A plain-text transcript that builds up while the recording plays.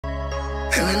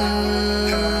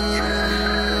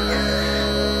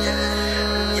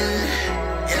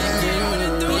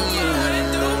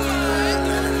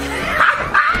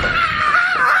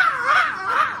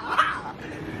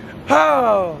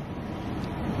Oh,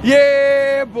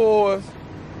 yeah, boys.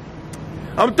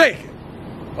 I'm thinking.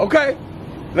 Okay,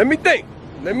 let me think.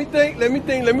 Let me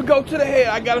go to the head.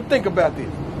 I gotta think about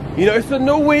this. You know, it's a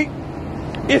new week.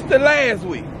 It's the last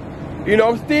week. You know,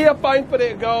 I'm still fighting for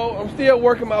that goal. I'm still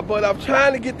working my butt off,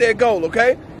 trying to get that goal,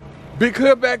 okay? Big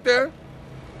Clip back there,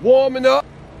 warming up,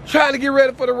 trying to get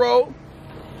ready for the road.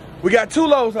 We got 2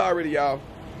 loads already, y'all.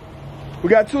 We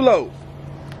got 2 loads.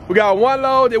 We got 1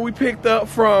 load that we picked up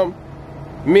from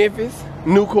Memphis,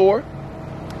 Nucor,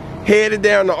 headed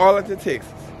down to Arlington,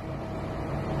 Texas.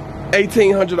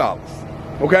 $1,800,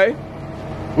 okay?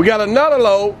 We got another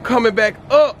load coming back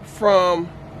up from,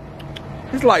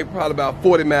 it's like probably about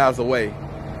 40 miles away.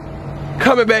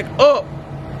 Coming back up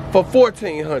for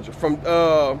 $1,400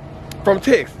 from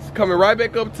Texas, coming right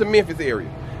back up to Memphis area.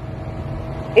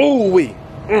 Ooh-wee.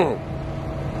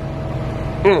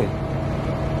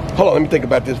 Hold on, let me think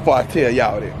about this before I tell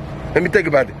y'all that. Let me think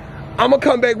about it. I'm gonna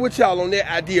come back with y'all on that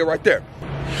idea right there.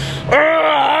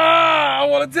 I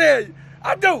wanna tell you.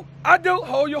 I do.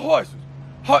 Hold your horses.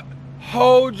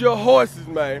 Hold your horses,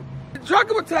 man.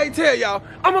 Trucker gonna tell y'all,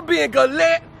 I'm gonna be in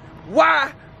Gillette,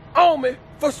 Wyoming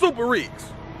for Super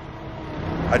Rigs.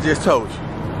 I just told you.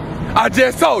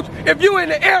 If you in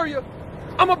the area,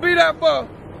 I'm gonna be there for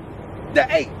the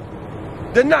 8th,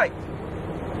 the 9th.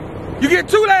 You get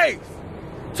 2 days.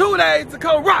 2 days to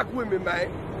come rock with me,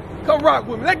 man. Come rock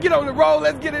with me. Let's get on the road.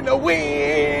 Let's get in the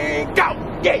wind. Go.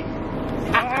 Yeah.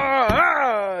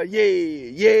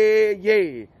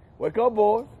 Yeah. Wake up,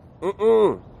 boys.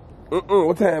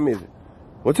 What time is it?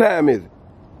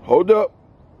 Hold up.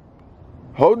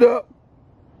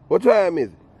 What time is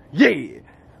it? Yeah.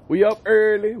 We up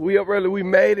early. We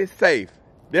made it safe.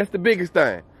 That's the biggest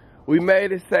thing. We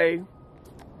made it safe.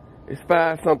 It's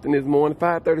 5-something this morning.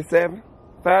 5:37.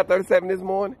 5:37 this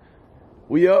morning.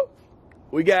 We up.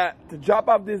 We got to drop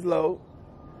off this load,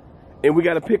 and we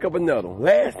got to pick up another one.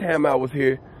 Last time I was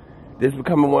here, this was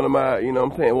becoming one of my, you know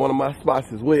what I'm saying, one of my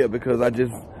spots as well, because I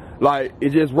just, like,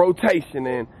 it's just rotation,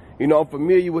 and, you know, I'm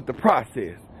familiar with the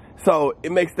process. So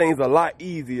it makes things a lot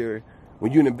easier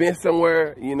when you've been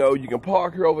somewhere, you know, you can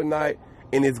park here overnight,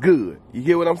 and it's good. You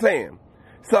get what I'm saying?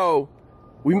 So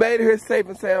we made it here safe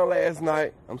and sound last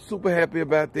night. I'm super happy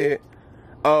about that.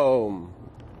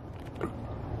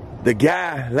 The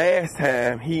guy last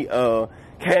time, he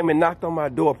came and knocked on my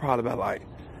door probably about like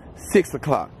 6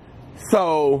 o'clock.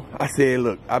 So I said,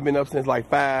 look, I've been up since like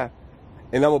 5,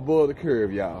 and I'm above the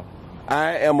curve, y'all.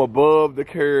 I am above the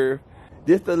curve.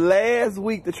 This the last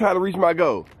week to try to reach my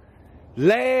goal.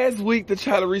 And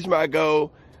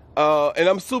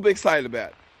I'm super excited about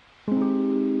it.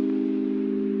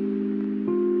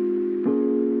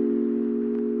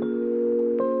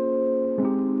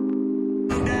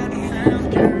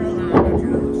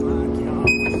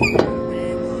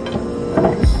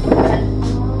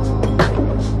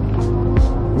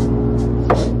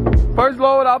 First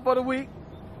load out for the week.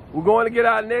 We're going to get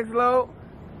our next load.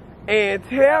 And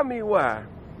tell me why.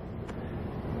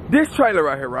 This trailer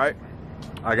right here, right?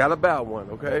 I got about one,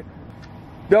 okay?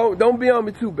 Don't be on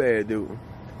me too bad, dude.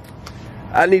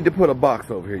 I need to put a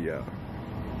box over here, y'all.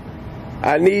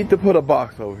 I need to put a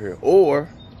box over here. Or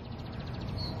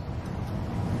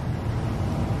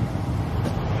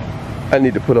I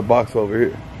need to put a box over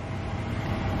here.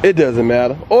 It doesn't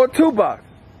matter. Or 2 boxes.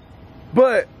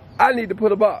 But I need to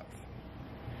put a box.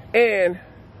 And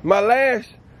my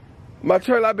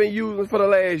trailer I've been using for the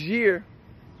last year,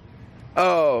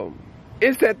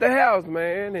 it's at the house,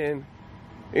 man. And,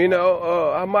 you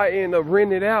know, I might end up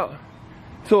renting it out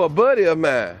to a buddy of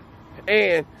mine.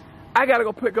 And I got to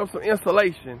go pick up some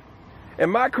insulation. And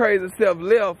my crazy self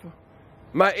left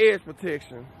my edge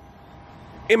protection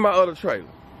in my other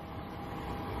trailer.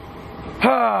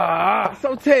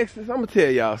 So Texas, I'm going to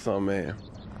tell y'all something, man.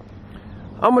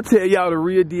 I'm going to tell y'all the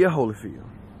real deal Holyfield.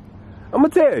 I'm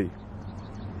going to tell you.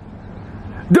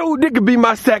 Dude, this could be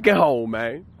my second home,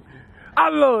 man. I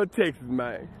love Texas,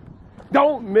 man.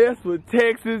 Don't mess with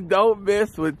Texas.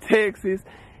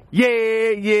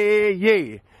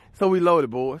 Yeah. So we loaded,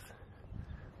 boys.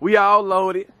 We all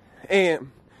loaded. And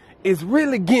it's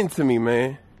really getting to me,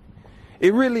 man.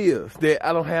 It really is that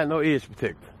I don't have no edge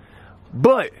protector.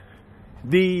 But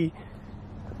the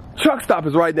truck stop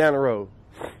is right down the road.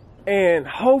 And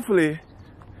hopefully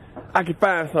I can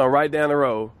find something right down the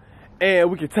road and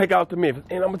we can take out to Memphis.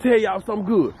 And I'm gonna tell y'all something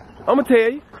good. I'm gonna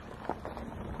tell you,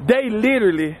 they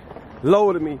literally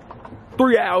loaded me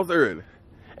 3 hours early.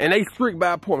 And they strict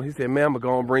by appointment. He said, man, I'm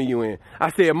gonna bring you in.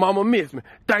 I said, mama miss me.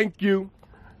 Thank you.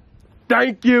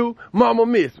 Thank you, mama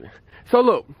miss me. So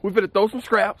look, we finna throw some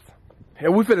scraps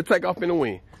and we finna take off in the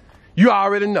wind. You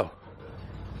already know.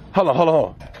 Hold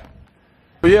on.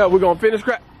 But yeah, we're gonna finish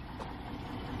scrap.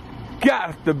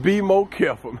 Got to be more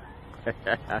careful. I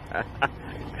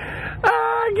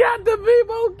got to be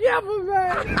more careful,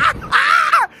 man.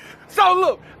 So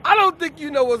look, I don't think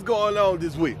you know what's going on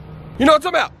this week. You know what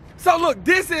I'm talking about? So look,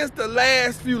 this is the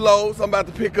last few loads I'm about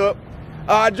to pick up.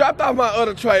 I dropped off my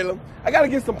other trailer. I gotta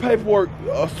get some paperwork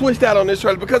switched out on this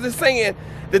trailer because it's saying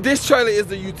that this trailer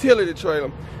is a utility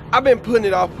trailer. I've been putting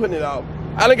it off.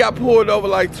 I done got pulled over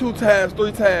like 2 times,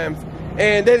 3 times,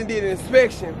 and they done did an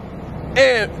inspection.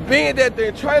 And being that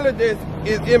the trailer that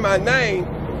is in my name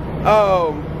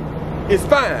is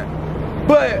fine.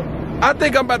 But I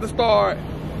think I'm about to start,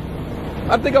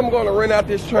 I think I'm gonna rent out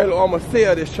this trailer or I'm gonna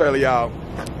sell this trailer, y'all.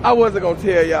 I wasn't gonna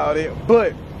tell y'all that,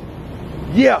 but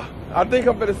yeah, I think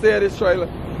I'm gonna sell this trailer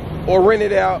or rent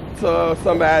it out to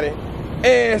somebody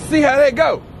and see how that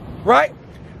go, right?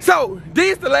 So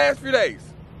these the last few days.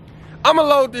 I'ma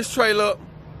load this trailer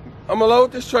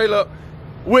up.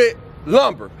 With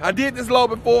lumber. I did this load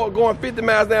before, going 50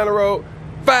 miles down the road,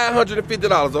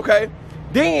 $550, okay?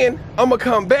 Then I'ma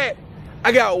come back.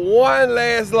 I got one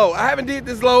last load. I haven't did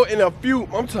this load in a few,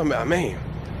 I'm talking about, man,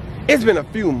 it's been a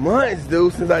few months,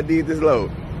 dude, since I did this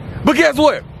load. But guess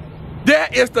what?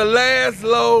 That is the last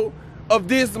load of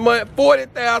this month,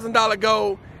 $40,000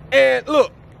 goal. And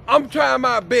look, I'm trying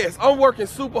my best. I'm working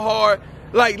super hard.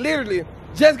 Like literally,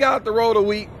 just got off the road a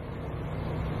week.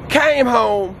 Came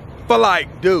home for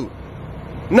like, dude,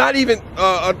 not even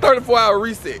a 34-hour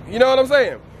reset. You know what I'm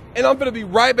saying? And I'm gonna be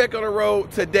right back on the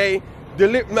road today.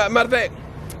 Matter of fact,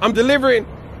 I'm delivering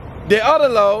the other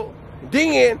load.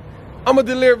 Then I'm gonna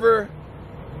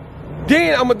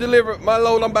deliver my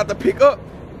load I'm about to pick up.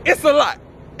 It's a lot.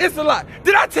 It's a lot.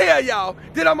 Did I tell y'all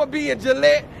that I'm gonna be in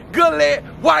Gillette,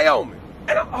 Wyoming?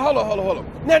 And hold on.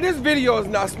 Now this video is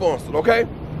not sponsored, okay?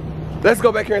 Let's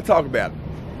go back here and talk about it.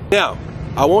 Now,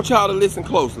 I want y'all to listen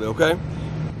closely, okay?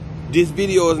 This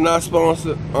video is not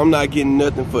sponsored. I'm not getting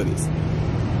nothing for this.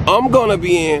 I'm gonna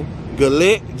be in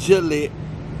Gillette.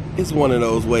 It's one of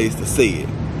those ways to say it.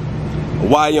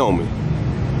 Wyoming.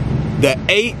 The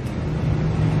 8th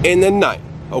and the 9th,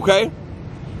 okay?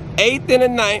 8th and the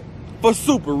 9th for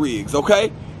super rigs,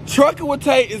 okay? Trucker with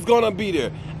Tate is gonna be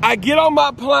there. I get on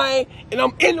my plane and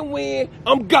I'm in the wind,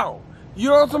 I'm gone. You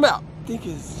know what I'm talking about? I think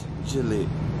it's Gillette.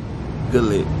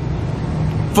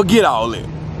 Forget all that.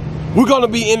 We're gonna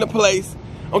be in the place.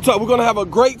 We're gonna have a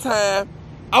great time.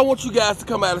 I want you guys to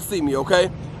come out and see me, okay?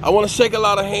 I wanna shake a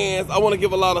lot of hands. I wanna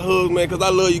give a lot of hugs, man, because I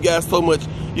love you guys so much.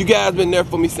 You guys been there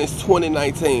for me since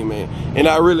 2019, man. And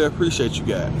I really appreciate you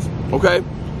guys, okay?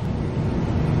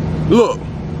 Look,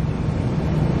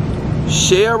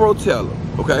 Share Rotella,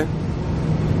 okay?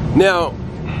 Now,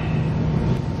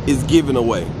 is giving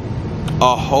away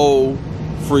a whole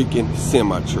freaking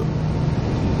semi-truck.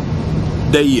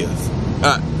 There is.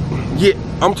 Yeah,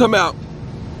 I'm talking about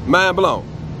mind blown.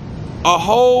 A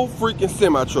whole freaking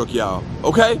semi-truck, y'all,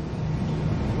 okay?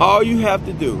 All you have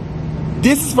to do,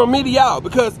 this is from me to y'all,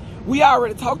 because we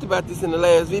already talked about this in the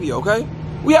last video, okay?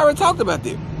 We already talked about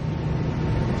this.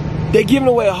 They're giving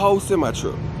away a whole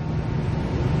semi-truck.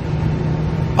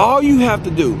 All you have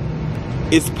to do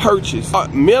is purchase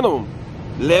minimum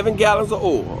 11 gallons of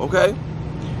oil, okay?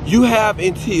 You have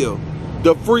until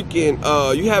the freaking,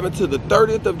 you have until the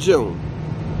 30th of June.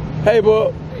 Hey,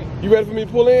 bub, you ready for me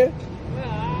to pull in? Yeah,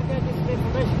 I got this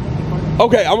information.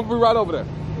 Okay, I'm gonna be right over there.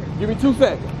 Give me 2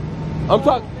 seconds. I'm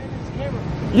talking.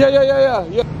 Yeah.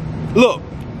 Look,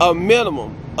 a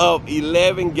minimum of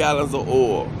 11 gallons of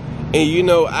oil. And you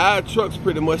know, our trucks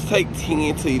pretty much take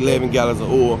 10 to 11 gallons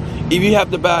of oil. If you have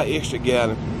to buy an extra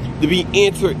gallon to be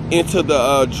entered into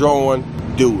the drawing,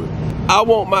 do it. I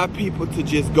want my people to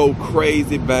just go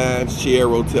crazy buying Share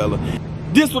Rotella.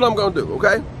 This is what I'm gonna do,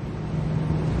 okay?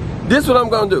 This is what I'm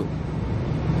gonna do.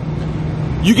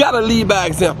 You gotta lead by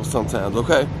example sometimes,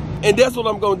 okay? And that's what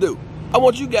I'm gonna do. I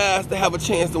want you guys to have a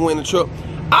chance to win the truck.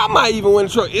 I might even win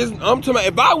the truck. I'm talking about,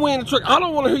 if I win the truck, I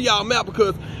don't want to hear y'all mouth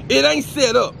because it ain't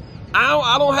set up.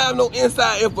 I don't have no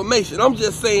inside information. I'm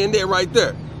just saying that right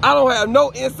there. I don't have no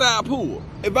inside pool.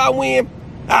 If I win,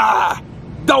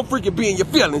 don't freaking be in your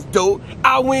feelings, dude.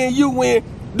 I win, you win,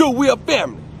 dude, we a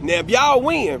family. Now, if y'all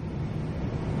win,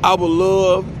 I would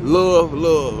love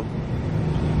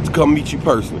to come meet you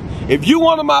personally. If you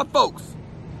one of my folks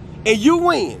and you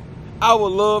win, I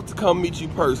would love to come meet you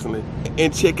personally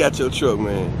and check out your truck,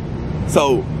 man.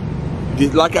 So,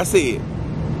 like I said,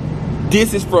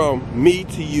 this is from me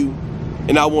to you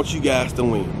And I want you guys to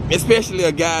win. Especially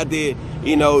a guy that,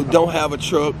 you know, don't have a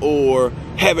truck or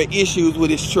having issues with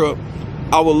his truck.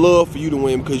 I would love for you to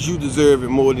win because you deserve it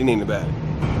more than anybody.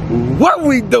 What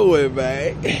we doing,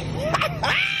 man?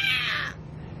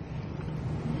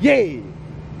 Yeah.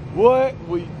 What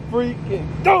we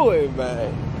freaking doing,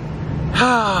 man?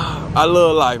 I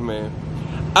love life, man.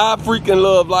 I freaking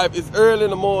love life. It's early in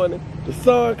the morning. The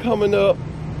sun coming up.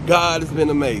 God has been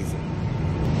amazing.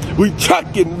 We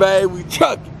trucking, man. We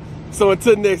trucking. So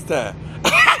until next time.